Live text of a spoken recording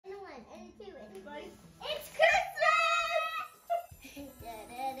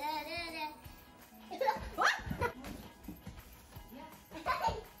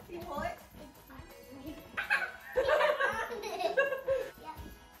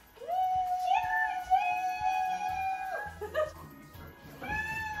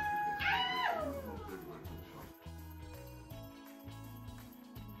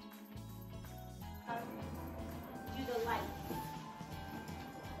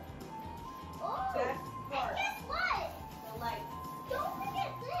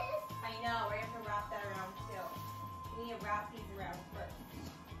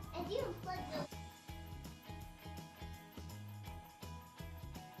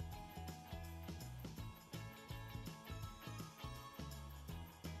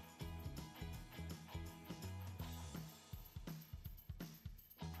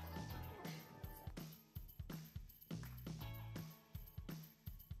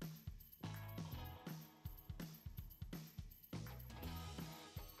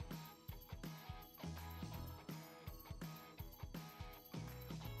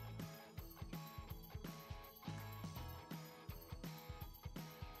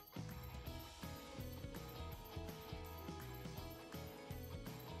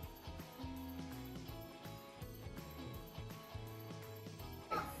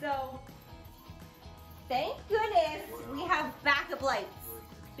So, thank goodness we have backup lights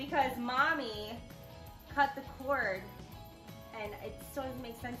because Mommy cut the cord and it still doesn't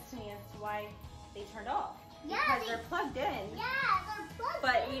make sense to me as to why they turned off. Yeah, because they're plugged in. Yeah, they're plugged in.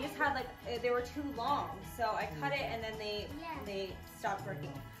 But we just had like, they were too long. So I cut it and then they stopped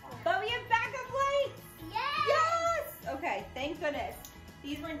working. But we have backup lights! Yes! Yes! Okay, thank goodness.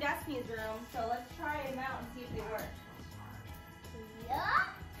 These were in Destiny's room, so let's try them out and see if they work. Yeah.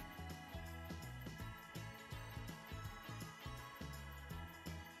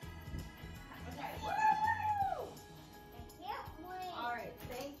 Okay. Woo! I can't wait. All right,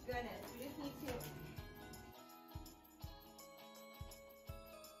 thank goodness. We just need to.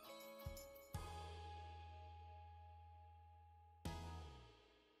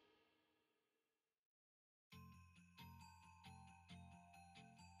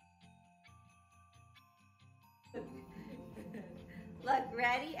 Look,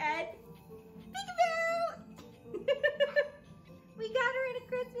 ready, Ed? Peekaboo! We got her in a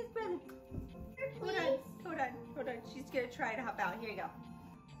Christmas present. Hold on. She's gonna try to hop out. Here you go.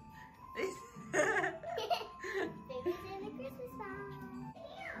 Baby's in the Christmas box.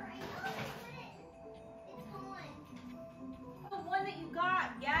 Here, I know it's on. The one that you got,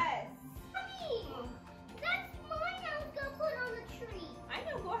 yes. Honey, that's mine I was gonna put on the tree. I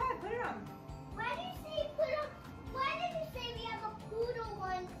know, go ahead, put it on. Why did you say we have a poodle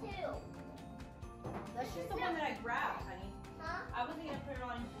one too? That's just the one that I grabbed, honey. Huh? I wasn't gonna put it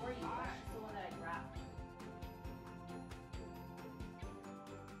on for you. That's just the one that I grabbed.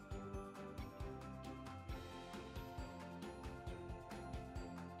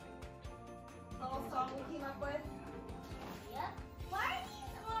 Little song we came up with. Yep. Why are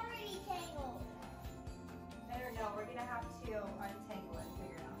these already tangled? I don't know. We're gonna have to untangle it and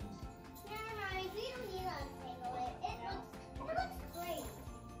figure it out. No, we don't need to untangle it. It looks great.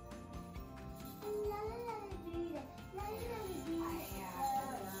 La la la la la la la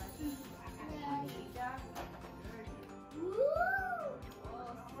Woo!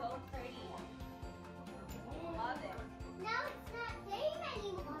 Oh, so pretty. Love it. Now it's not game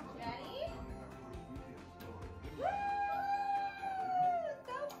anymore. Ready? Woo!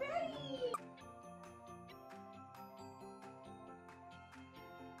 So pretty.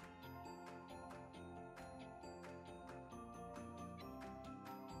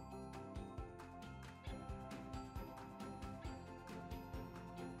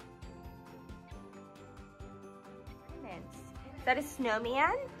 Is that a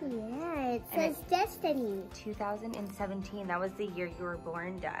snowman? Yeah, it And says Destiny. 2017. That was the year you were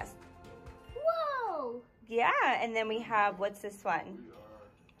born, Dust. Whoa! Yeah, and then we have, what's this one?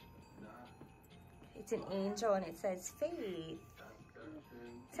 It's an angel and it says faith. It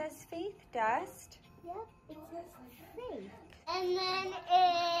says faith, Dust. Yep, it says faith. And then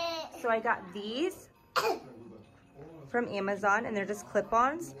it... So I got these from Amazon and they're just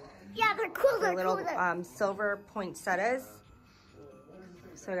clip-ons. Yeah, they're cool, They're little silver poinsettias.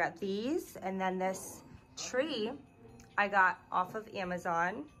 So I got these, and then this tree I got off of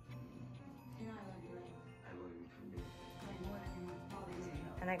Amazon.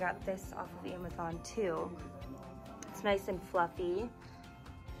 And I got this off of Amazon too. It's nice and fluffy.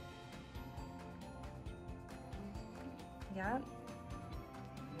 Yeah.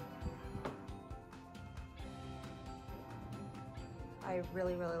 I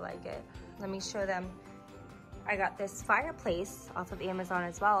really, really like it. Let me show them. I got this fireplace off of Amazon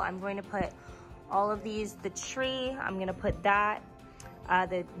as well. I'm going to put all of these, the tree, I'm gonna put that,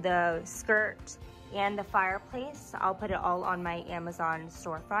 the skirt, and the fireplace. I'll put it all on my Amazon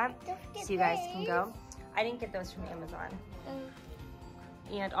storefront so you guys can go. I didn't get those from Amazon.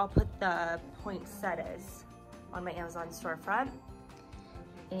 And I'll put the poinsettias on my Amazon storefront.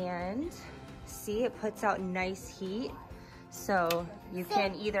 And see, it puts out nice heat. So you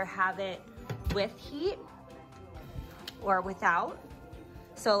can either have it with heat or without.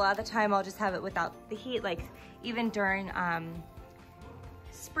 So a lot of the time I'll just have it without the heat. Like even during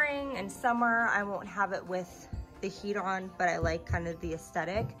spring and summer, I won't have it with the heat on, but I like kind of the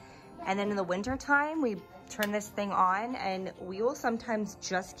aesthetic. And then in the winter time, we turn this thing on and we will sometimes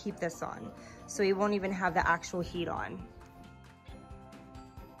just keep this on. So we won't even have the actual heat on.